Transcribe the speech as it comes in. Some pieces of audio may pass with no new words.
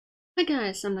Hi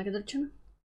guys, I'm Nagadir-chan,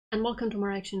 and welcome to my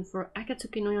reaction for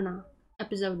Akatsuki no Yona,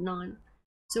 episode 9.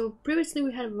 So previously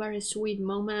we had a very sweet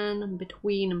moment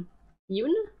between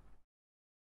Yuna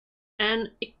and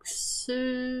Iksu...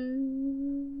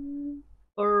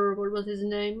 or what was his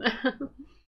name?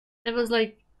 It was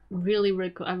like really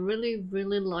cool. I really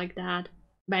like that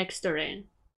backstory.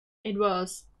 It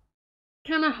was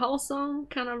kinda wholesome,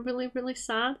 kinda really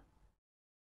sad.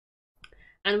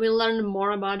 And we learned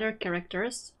more about their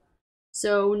characters.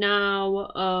 So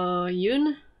now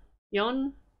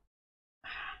Yon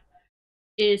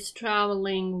is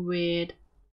traveling with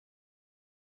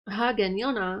Hug and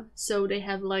Yona, so they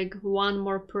have like one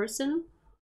more person,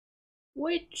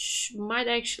 which might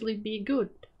actually be good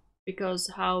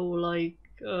because how like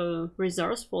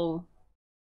resourceful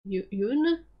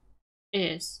Yun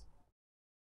is.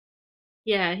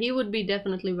 Yeah, he would be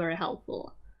definitely very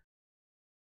helpful.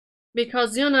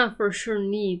 Because Yona for sure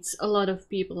needs a lot of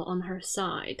people on her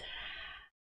side.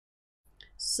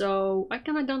 So I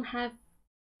kinda don't have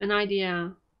an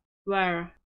idea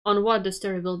where on what the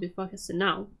story will be focusing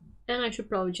now. And I should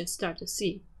probably just start to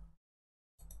see.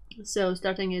 So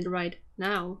starting it right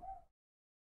now.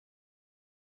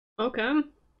 Okay.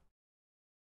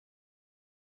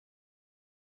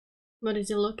 What is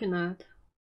he looking at?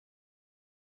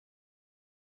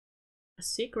 A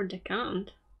secret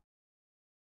account?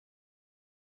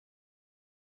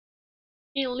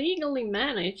 Illegally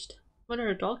managed? What are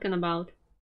you talking about?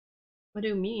 What do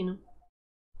you mean?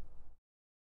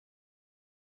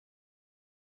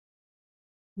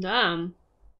 Damn.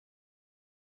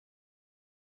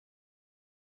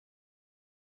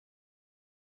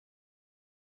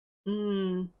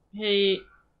 He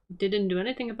didn't do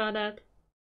anything about that?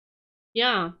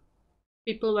 Yeah,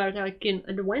 people were taking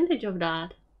advantage of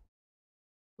that.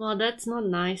 Well, that's not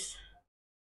nice.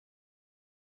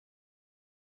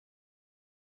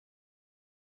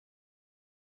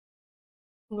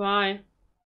 Why?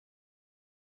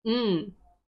 Hmm,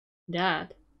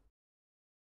 that.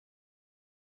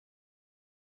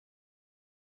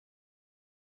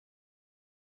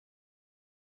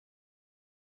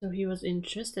 So he was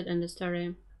interested in the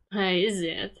story. Hey, is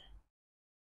it?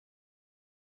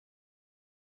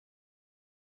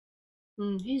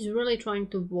 He's really trying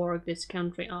to work this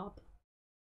country up.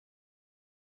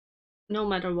 No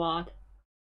matter what.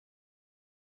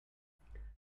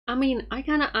 I mean, I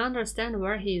kinda understand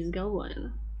where he's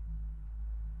going.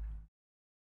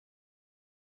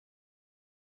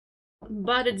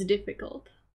 But it's difficult.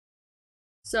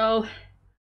 So,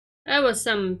 there was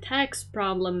some tax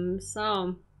problems,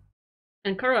 and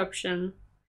corruption.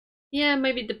 Yeah,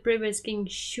 maybe the previous king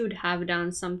should have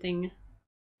done something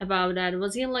about that.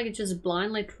 Was he like just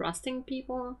blindly trusting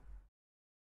people?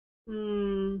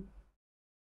 Hmm,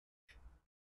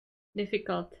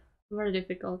 difficult. Very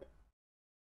difficult.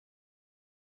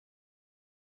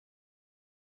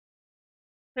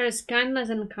 There's kindness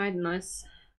and kindness,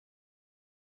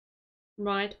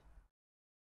 right?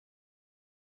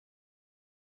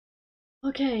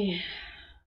 Okay.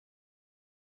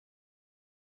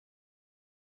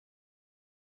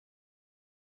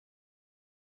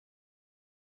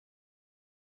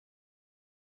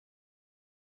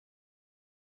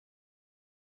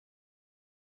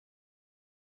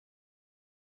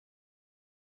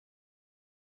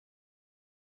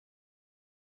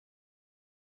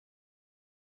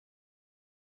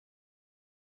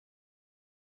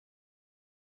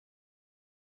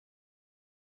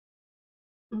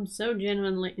 I'm so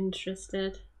genuinely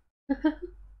interested.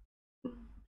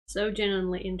 So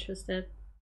genuinely interested.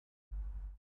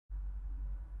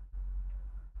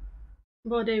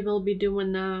 What they will be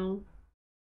doing now.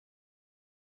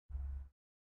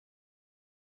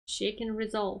 Shaken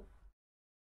resolve.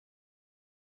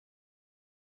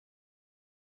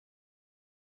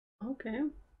 Okay.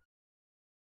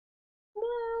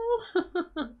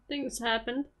 Well, things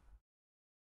happened.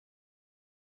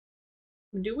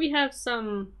 Do we have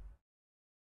some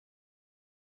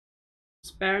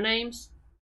spare names?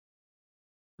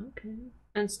 Okay.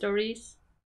 And stories?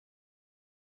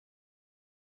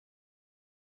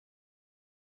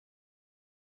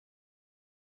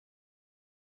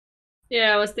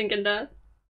 Yeah, I was thinking that.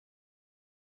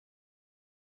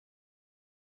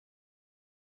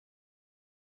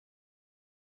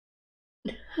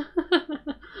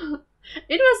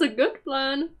 It was a good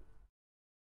plan.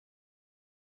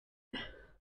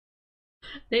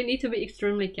 They need to be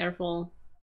extremely careful.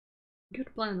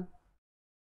 Good plan.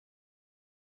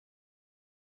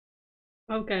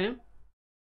 Okay.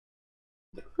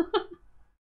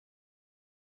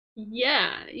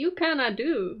 Yeah, you kinda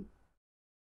do.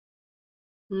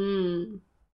 Hmm.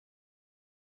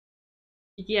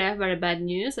 Yeah, very bad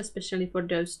news, especially for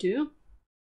those two.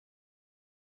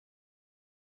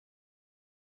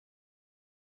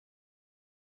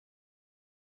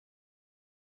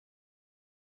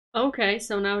 Okay,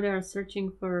 so now they are searching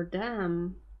for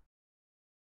them.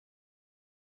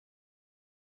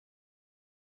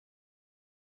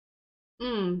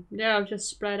 They are just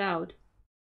spread out.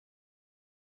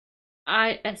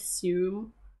 I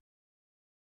assume.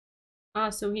 Ah,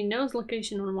 so he knows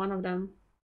location on one of them.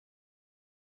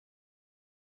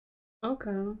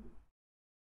 Okay.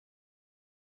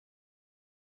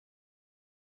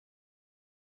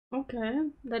 Okay,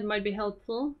 that might be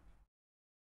helpful.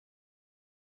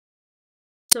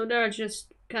 So they're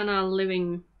just kinda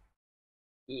living.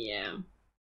 Yeah.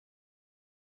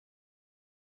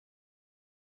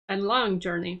 A long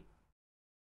journey.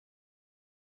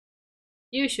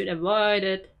 You should avoid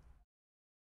it.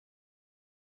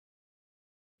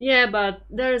 Yeah, but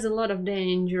there's a lot of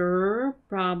danger,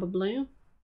 probably.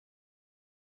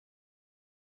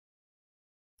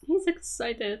 He's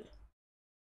excited.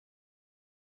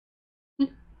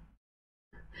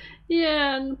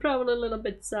 Yeah, and probably a little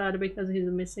bit sad because he's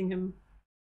missing him.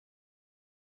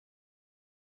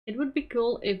 It would be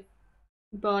cool if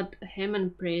both him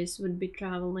and Praise would be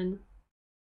traveling.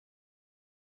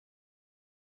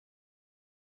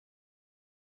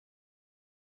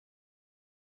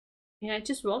 Yeah,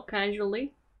 just walk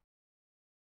casually.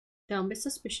 Don't be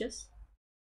suspicious.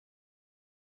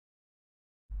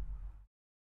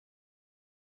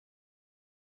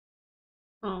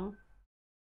 Oh.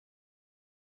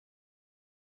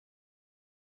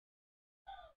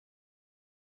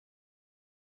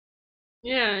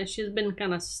 Yeah, she's been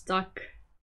kinda stuck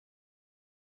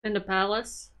in the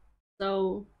palace.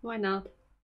 So why not?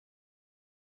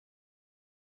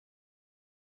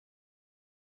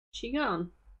 She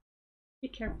gone. Be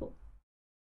careful.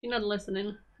 You're not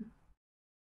listening.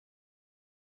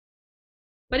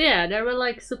 But yeah, there were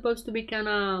like supposed to be kinda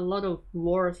a lot of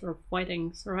wars or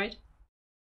fightings, right?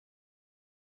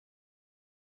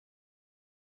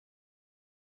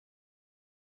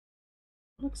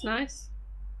 Looks nice.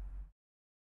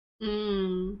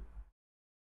 Hmm.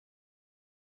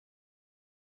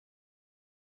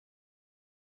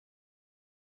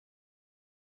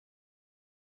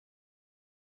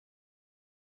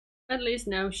 At least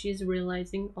now she's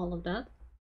realizing all of that.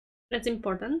 That's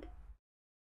important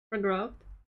for growth.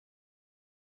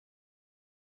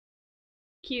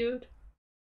 Cute.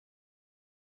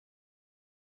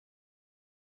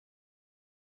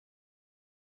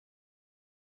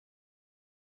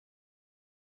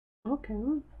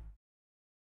 Okay.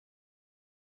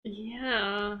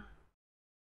 Yeah.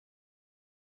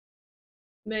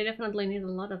 They definitely need a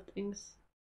lot of things.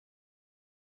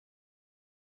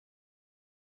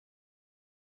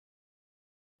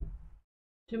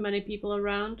 Too many people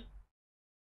around.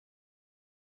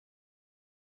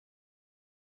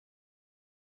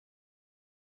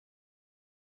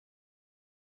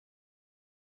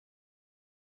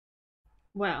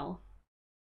 Well,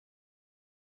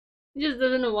 he just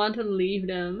doesn't want to leave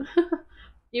them,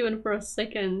 even for a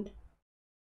second.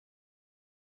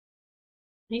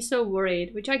 He's so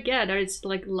worried, which I get. There's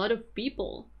like a lot of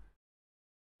people.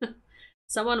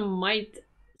 Someone might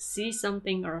see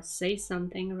something or say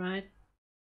something, right?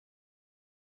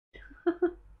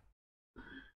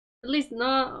 At least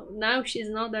now she's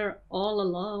not there all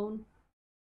alone.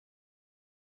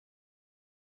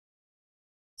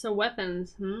 So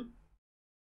weapons, hmm?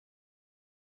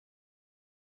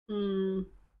 Hmm.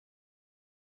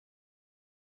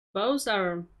 Bows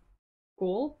are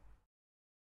cool.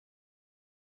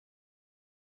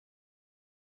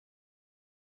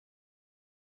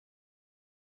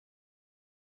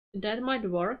 That might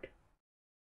work.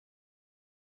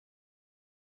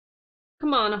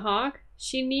 Come on, Hawk.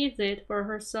 She needs it for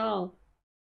herself.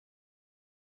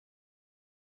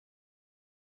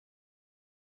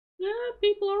 Yeah,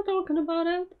 people are talking about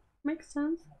it. Makes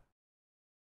sense.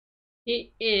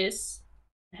 He is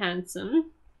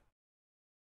handsome.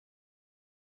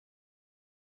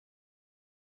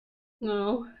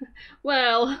 No.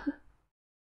 Well,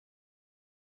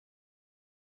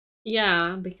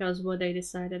 yeah, because what they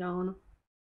decided on.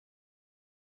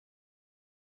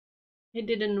 He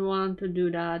didn't want to do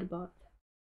that, but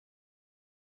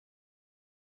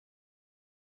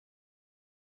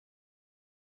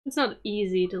it's not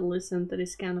easy to listen to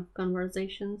this kind of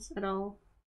conversations at all.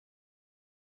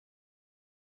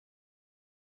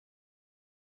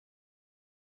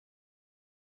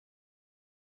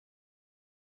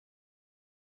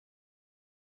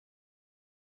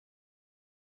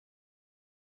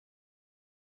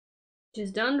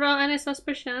 Just don't draw any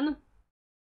suspicion.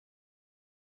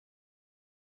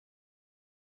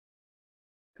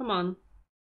 Come on.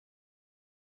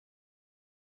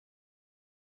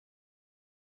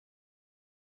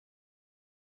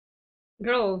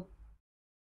 Girl.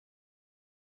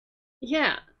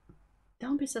 Yeah,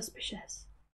 don't be suspicious.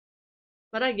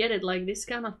 But I get it, like this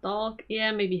kind of talk, yeah,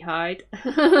 maybe hide.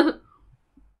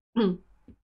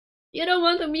 You don't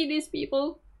want to meet these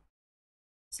people?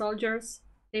 Soldiers?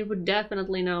 They would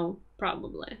definitely know,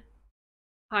 probably.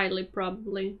 Highly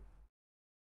probably.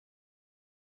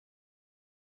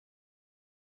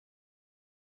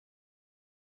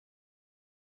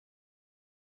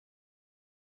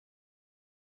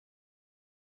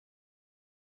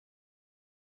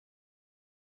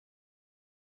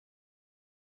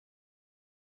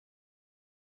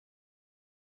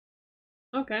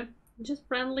 Okay, just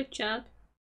friendly chat.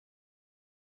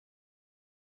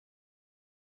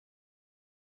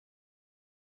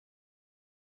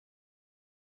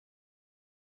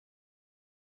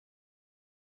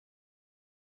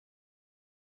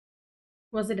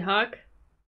 Was it Huck?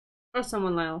 Or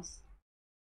someone else?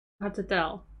 Hard to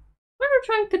tell. What are you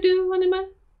trying to do,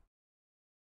 anime?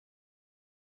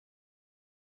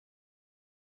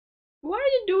 Why are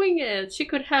you doing it? She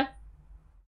could have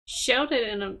shouted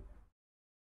and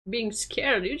being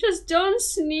scared. You just don't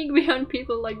sneak behind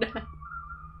people like that.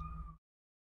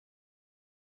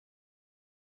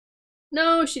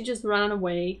 No, she just ran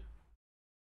away.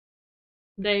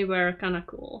 They were kinda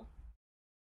cool.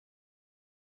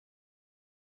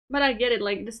 But I get it,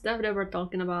 like the stuff that we're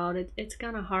talking about, it's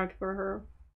kinda hard for her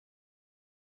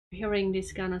hearing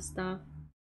this kind of stuff.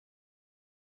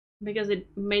 Because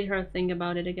it made her think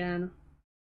about it again.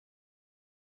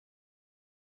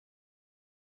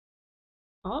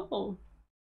 Oh.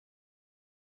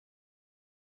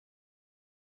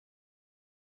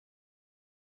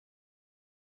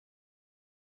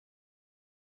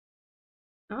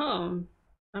 Oh.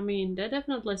 I mean, that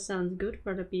definitely sounds good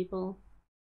for the people.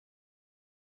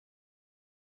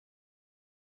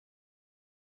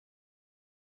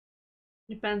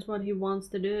 Depends what he wants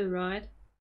to do, right?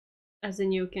 As a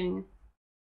new king.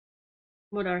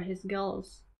 What are his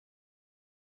goals?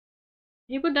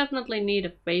 He would definitely need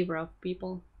a favor of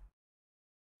people.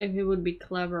 If he would be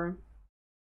clever.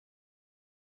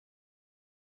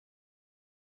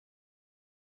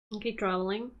 Okay,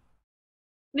 traveling.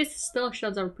 These still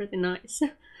shots are pretty nice.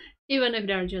 Even if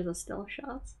they're just a still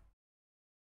shots.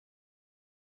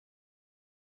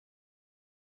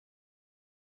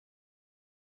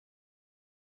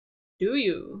 Do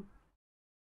you?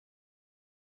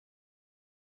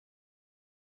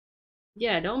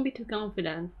 Yeah, don't be too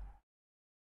confident.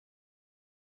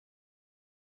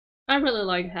 I really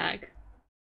like Hack.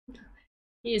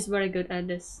 He is very good at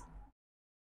this.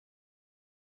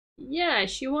 Yeah,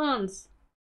 she wants.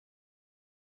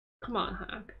 Come on,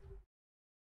 Hack.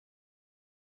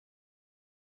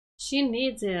 She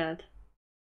needs it.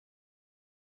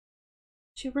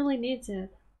 She really needs it.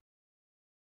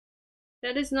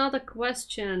 That is not a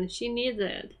question. She needs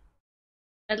it.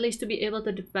 At least to be able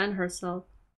to defend herself.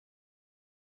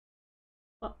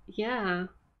 Yeah.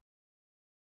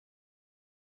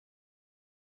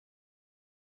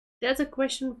 That's a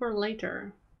question for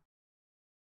later.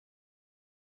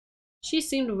 She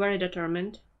seemed very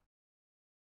determined.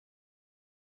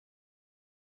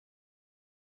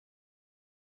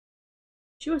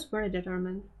 She was very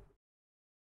determined.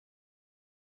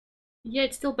 Yeah,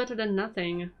 it's still better than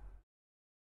nothing.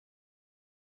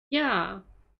 Yeah.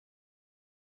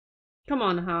 Come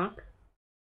on, Hawk.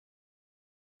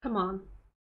 Come on.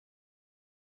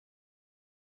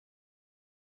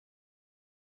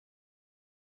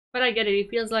 But I get it. It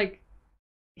feels like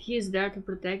he's there to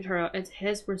protect her. It's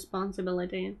his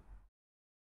responsibility.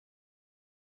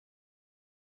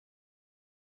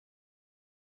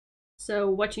 So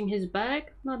watching his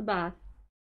back, not bad.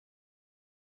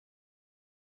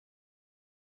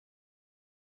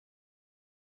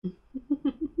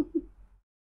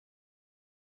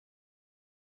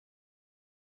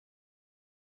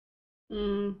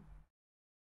 mm,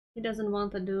 he doesn't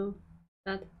want to do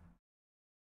that.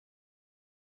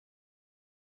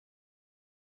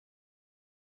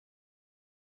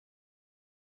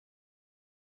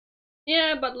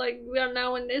 Yeah, but like we are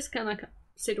now in this kind of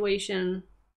situation.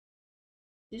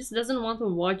 She just doesn't want to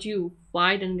watch you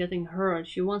fight and getting hurt.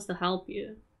 She wants to help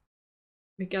you.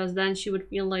 Because then she would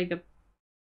feel like a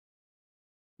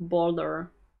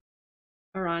boulder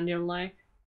around your leg.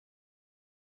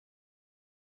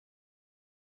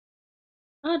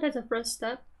 Oh, that's a first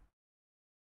step.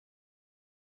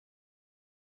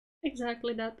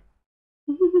 Exactly that.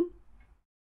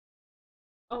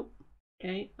 Oh,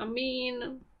 okay. I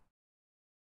mean,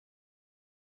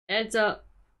 it's a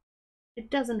It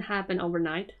doesn't happen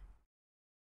overnight.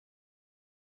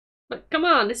 But come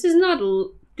on, this is not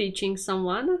teaching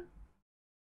someone.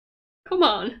 Come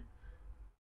on.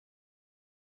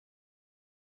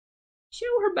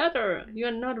 Show her better. You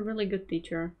are not a really good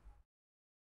teacher.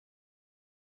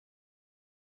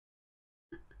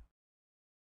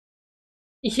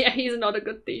 Yeah, he's not a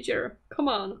good teacher. Come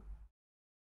on.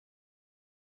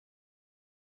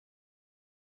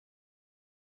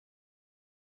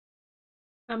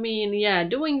 I mean, yeah,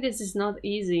 doing this is not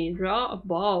easy. Draw a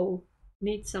bow.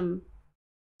 Need some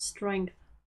strength.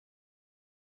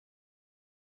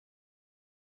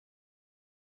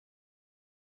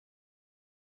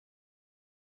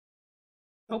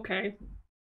 Okay.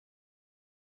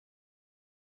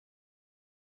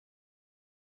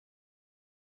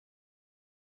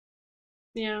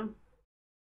 Yeah.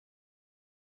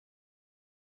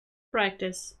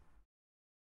 Practice.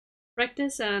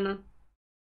 Practice and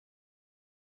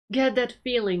get that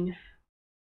feeling.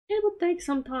 It will take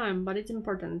some time, but it's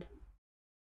important.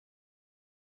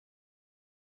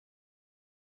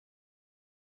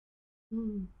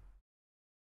 Mm.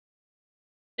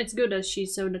 It's good that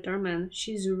she's so determined.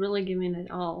 She's really giving it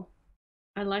all.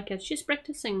 I like it. She's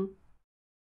practicing.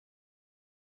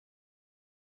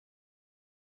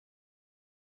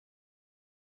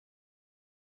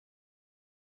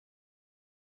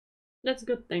 That's a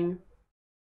good thing.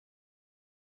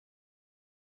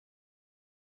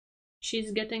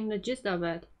 She's getting the gist of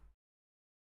it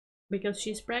because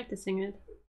she's practicing it.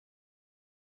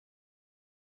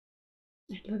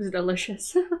 It looks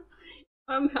delicious.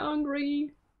 I'm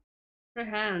hungry. Her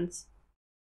hands.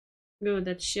 Good,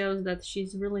 that shows that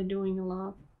she's really doing a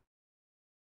lot.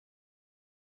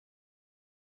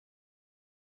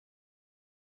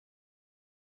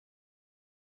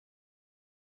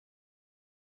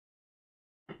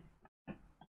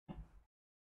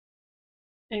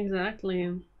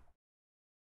 Exactly.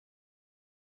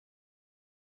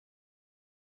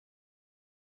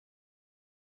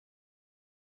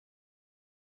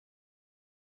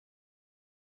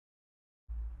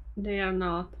 They are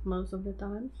not most of the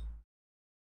times.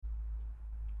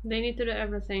 They need to do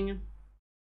everything.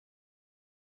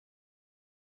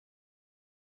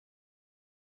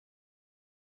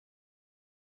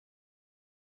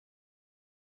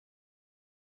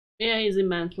 Yeah, he's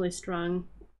immensely strong.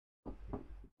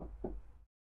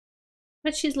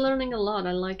 But she's learning a lot,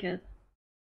 I like it.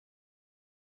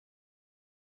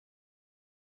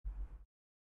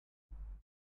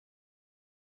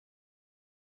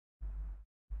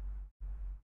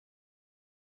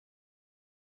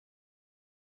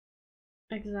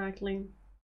 Exactly.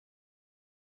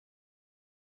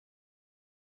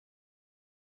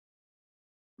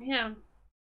 Yeah.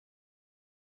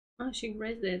 Oh, she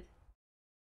grazed it.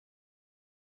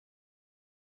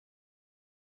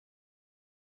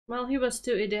 Well, he was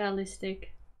too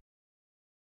idealistic.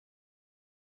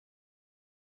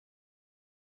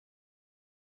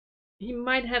 He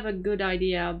might have a good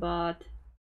idea, but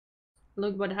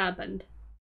look what happened.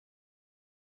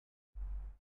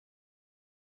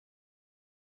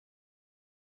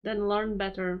 Then learn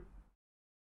better.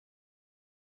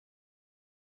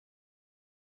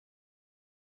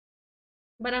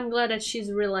 But I'm glad that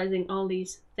she's realizing all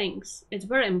these things. It's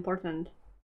very important.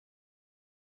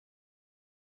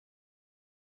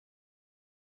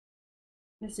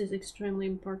 This is extremely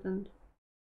important.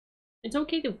 It's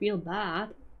okay to feel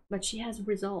bad, but she has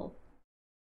resolve.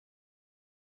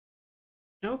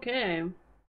 Okay,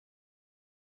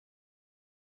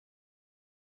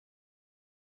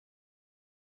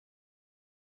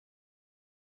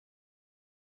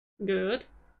 good.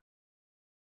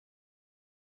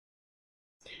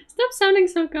 Stop sounding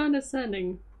so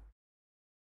condescending.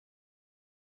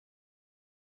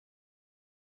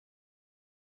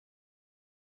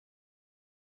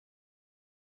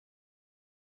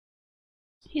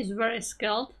 He's very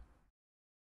skilled.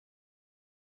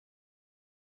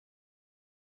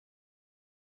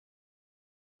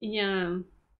 Yeah.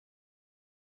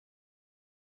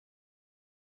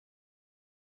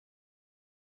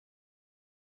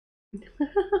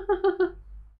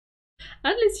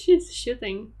 At least she's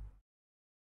shooting.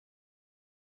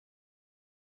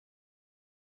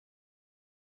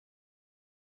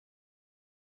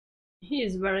 He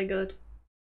is very good.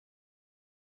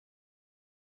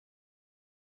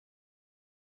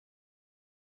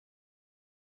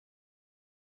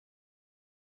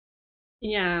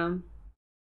 Yeah.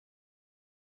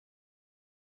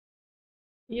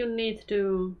 You need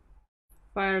to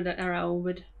fire the arrow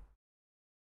with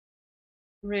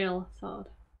real thought.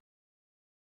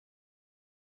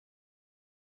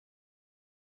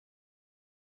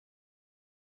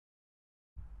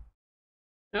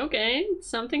 Okay,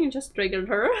 something just triggered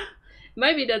her.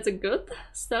 Maybe that's a good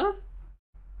stuff.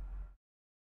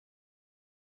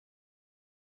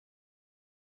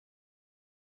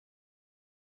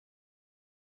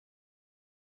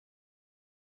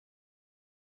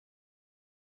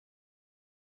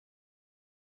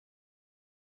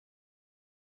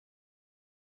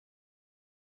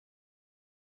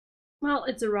 Well,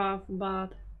 it's rough,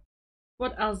 but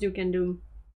what else you can do?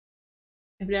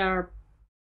 If there are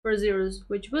pursuers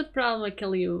which would probably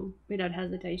kill you without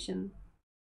hesitation.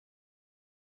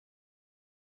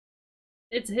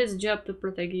 It's his job to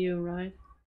protect you, right?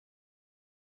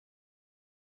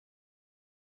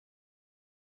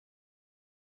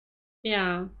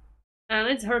 Yeah, and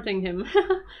it's hurting him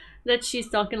that she's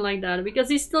talking like that because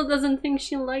he still doesn't think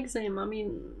she likes him. I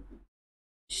mean,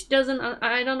 she doesn't.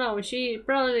 I don't know. She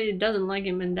probably doesn't like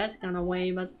him in that kind of way,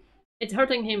 but it's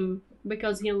hurting him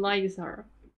because he likes her.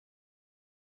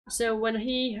 So when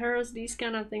he hears these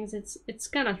kind of things, it's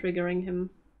kind of triggering him.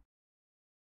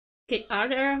 Okay, are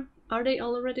they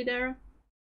already there?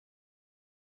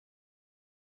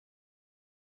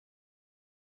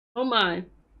 Oh my,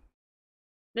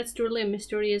 that's truly a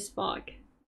mysterious fog.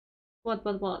 What?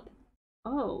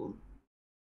 Oh,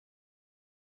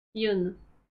 Yun.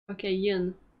 Okay,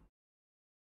 Yun.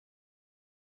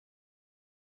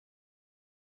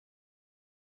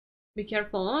 Be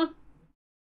careful, huh?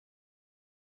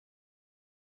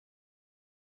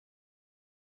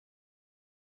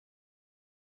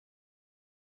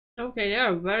 Okay, they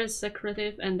are very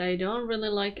secretive and they don't really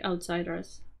like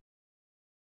outsiders.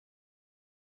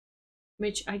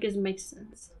 Which I guess makes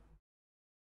sense.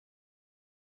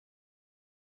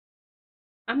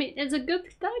 I mean, it's a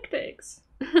good tactics.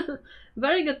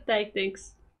 Very good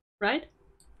tactics, right?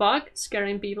 Fog,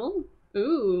 scaring people.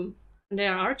 Ooh, they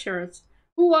are archers.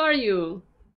 Who are you?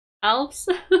 Elves?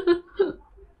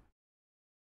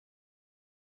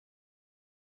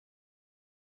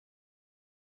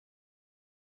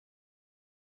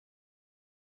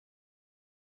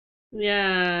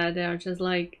 Yeah, they are just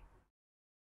like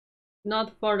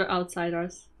not for the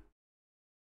outsiders.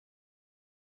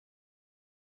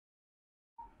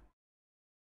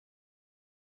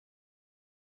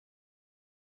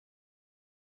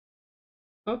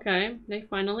 Okay, they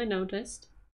finally noticed.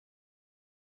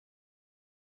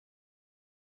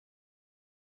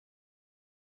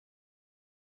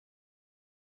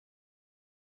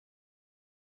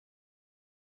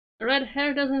 Red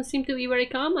hair doesn't seem to be very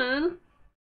common.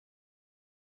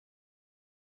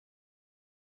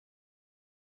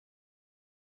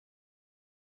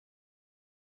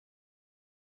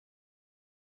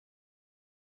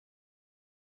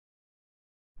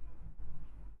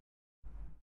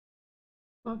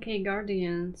 Okay,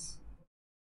 guardians.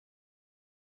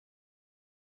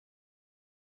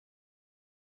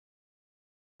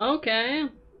 Okay,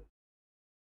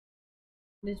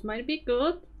 this might be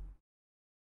good.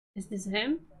 Is this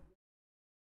him?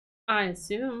 I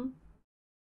assume.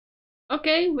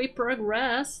 Okay, we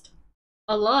progressed.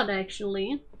 A lot,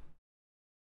 actually.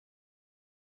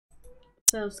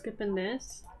 So, skipping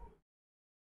this.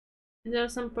 Is there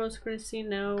some post-credit scene?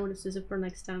 No, this is it for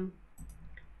next time.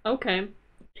 Okay.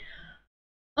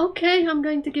 Okay, I'm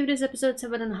going to give this episode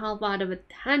 7.5 out of a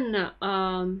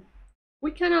 10.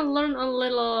 We kind of learned a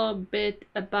little bit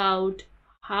about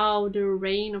how the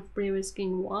reign of previous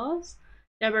king was.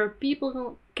 There were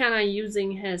people kind of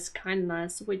using his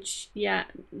kindness, which, yeah,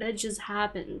 that just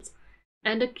happens.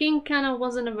 And the king kind of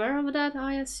wasn't aware of that,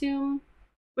 I assume.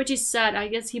 Which is sad. I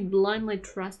guess he blindly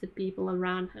trusted people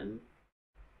around him.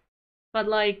 But,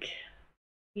 like,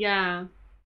 yeah,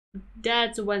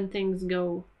 that's when things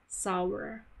go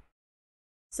sour.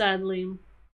 Sadly.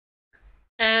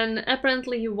 And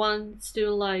apparently he wants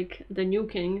to, like, the new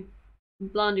king,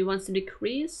 Blondie wants to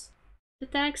decrease the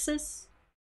taxes.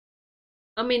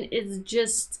 I mean, it's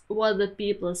just what the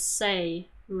people say,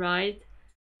 right?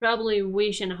 Probably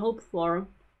wish and hope for.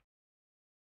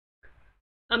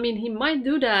 I mean, he might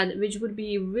do that, which would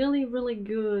be really, really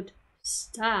good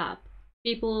step.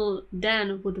 People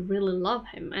then would really love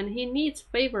him, and he needs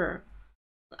favor.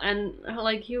 And,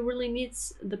 like, he really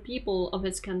needs the people of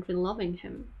his country loving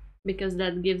him, because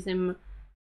that gives him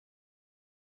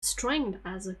strength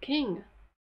as a king,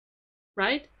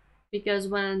 right? Because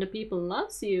when the people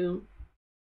loves you,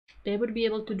 they would be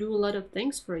able to do a lot of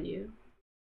things for you.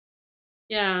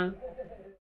 Yeah.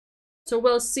 So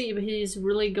we'll see if he's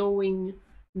really going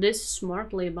this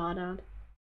smartly about that.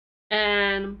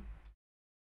 And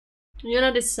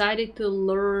Yona decided to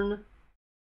learn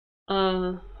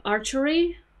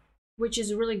archery, which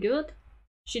is really good.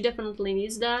 She definitely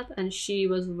needs that, and she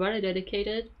was very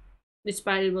dedicated,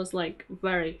 despite it was like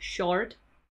very short.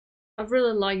 I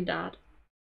really like that.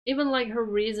 Even like her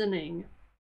reasoning.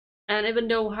 And even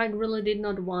though Hag really did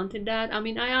not wanted that, I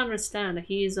mean, I understand.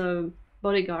 He's a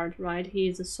bodyguard, right?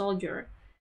 He's a soldier.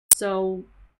 So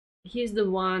he's the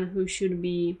one who should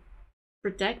be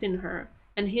protecting her.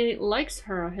 And he likes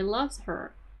her, he loves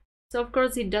her. So of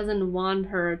course he doesn't want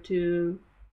her to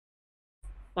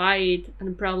fight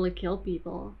and probably kill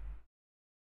people.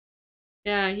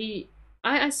 Yeah,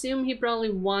 I assume he probably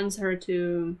wants her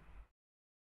to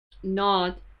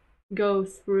not go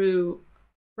through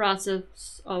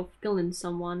process of killing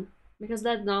someone because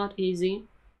that's not easy.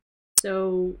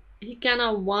 So he kind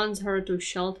of wants her to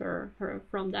shelter her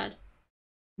from that.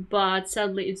 But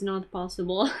sadly, it's not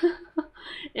possible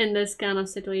in this kind of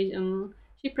situation.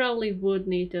 She probably would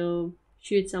need to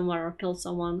shoot somewhere or kill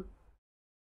someone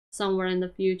somewhere in the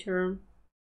future.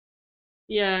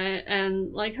 Yeah,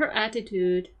 and like her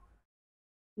attitude,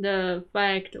 the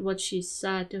fact what she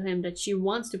said to him that she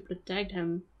wants to protect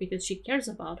him because she cares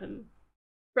about him.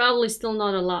 Probably still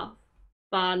not a lot,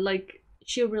 but like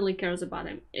she really cares about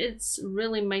him. It's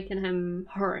really making him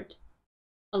hurt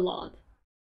a lot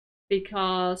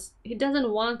because he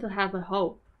doesn't want to have a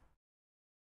hope.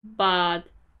 But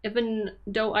even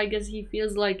though I guess he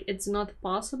feels like it's not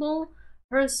possible,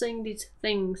 her saying these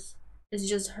things is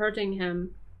just hurting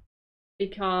him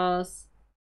because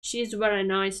she's very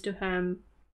nice to him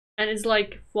and it's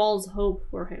like false hope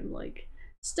for him. Like,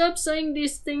 stop saying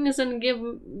these things and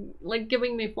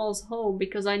giving me false hope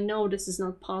because I know this is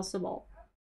not possible.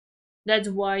 That's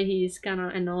why he's kind of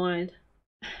annoyed,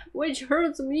 which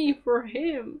hurts me for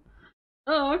him.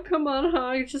 Oh, come on,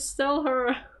 Hug, just tell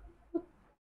her.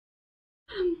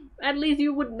 At least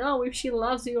you would know if she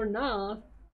loves you or not.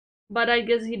 But I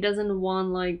guess he doesn't want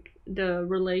like the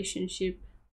relationship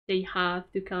they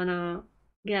have to kind of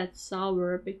get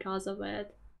sour because of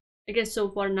it. I guess so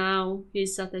for now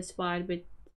he's satisfied with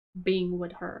being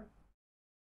with her.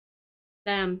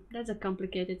 Damn, that's a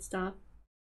complicated stuff.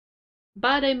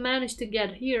 But I managed to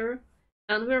get here,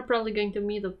 and we're probably going to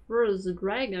meet the first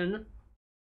dragon.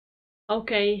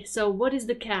 Okay, so what is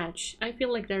the catch? I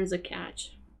feel like there is a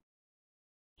catch.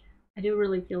 I do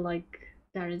really feel like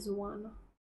there is one.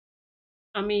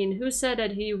 I mean, who said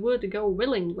that he would go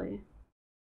willingly?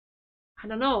 I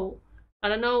don't know. I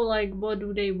don't know, like, what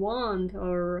do they want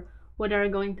or what they're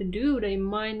going to do. They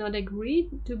might not agree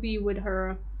to be with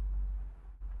her.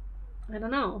 I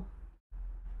don't know.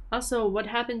 Also, what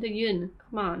happened to Yun?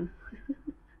 Come on.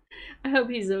 I hope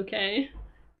he's okay.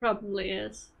 Probably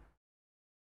is.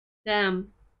 Damn.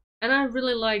 And I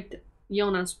really liked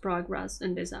Yona's progress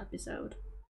in this episode.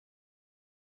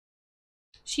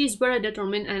 She's very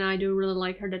determined and I do really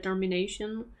like her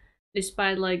determination.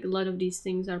 Despite like a lot of these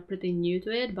things are pretty new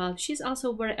to it, but she's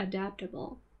also very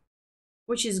adaptable.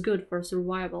 Which is good for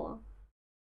survival.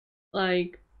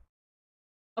 Like,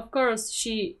 of course,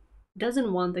 she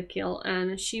doesn't want the kill,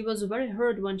 and she was very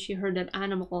hurt when she heard that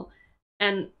animal,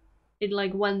 and it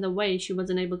like went away. She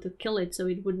wasn't able to kill it, so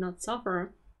it would not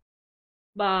suffer.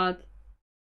 But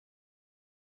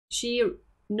she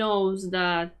knows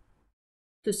that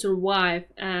to survive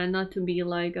and not to be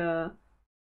like a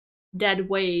dead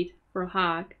weight for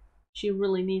Hak, she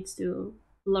really needs to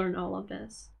learn all of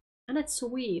this, and that's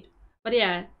sweet. But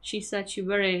yeah, she said she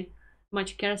very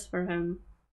much cares for him.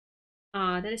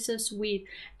 Ah, that is so sweet.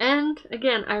 And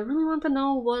again, I really want to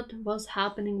know what was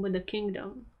happening with the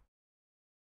kingdom.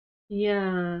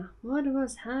 Yeah, what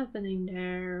was happening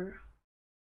there?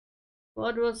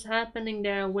 What was happening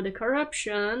there with the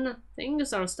corruption?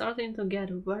 Things are starting to get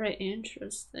very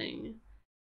interesting.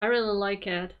 I really like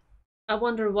it. I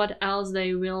wonder what else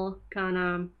they will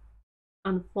kinda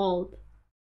unfold.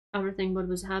 Everything what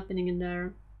was happening in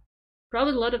there.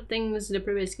 Probably a lot of things the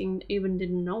previous king even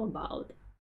didn't know about.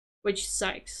 Which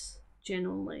sucks,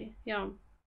 genuinely. Yeah.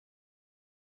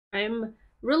 I'm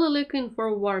really looking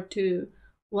forward to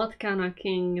what kind of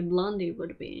king Blondie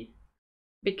would be.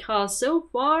 Because so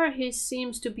far he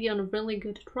seems to be on a really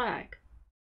good track.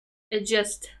 It's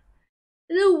just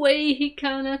the way he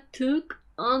kinda took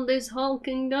on this whole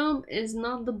kingdom is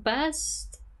not the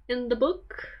best in the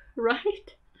book,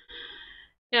 right?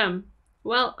 Yeah.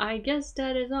 Well, I guess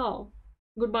that is all.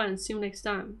 Goodbye and see you next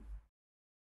time.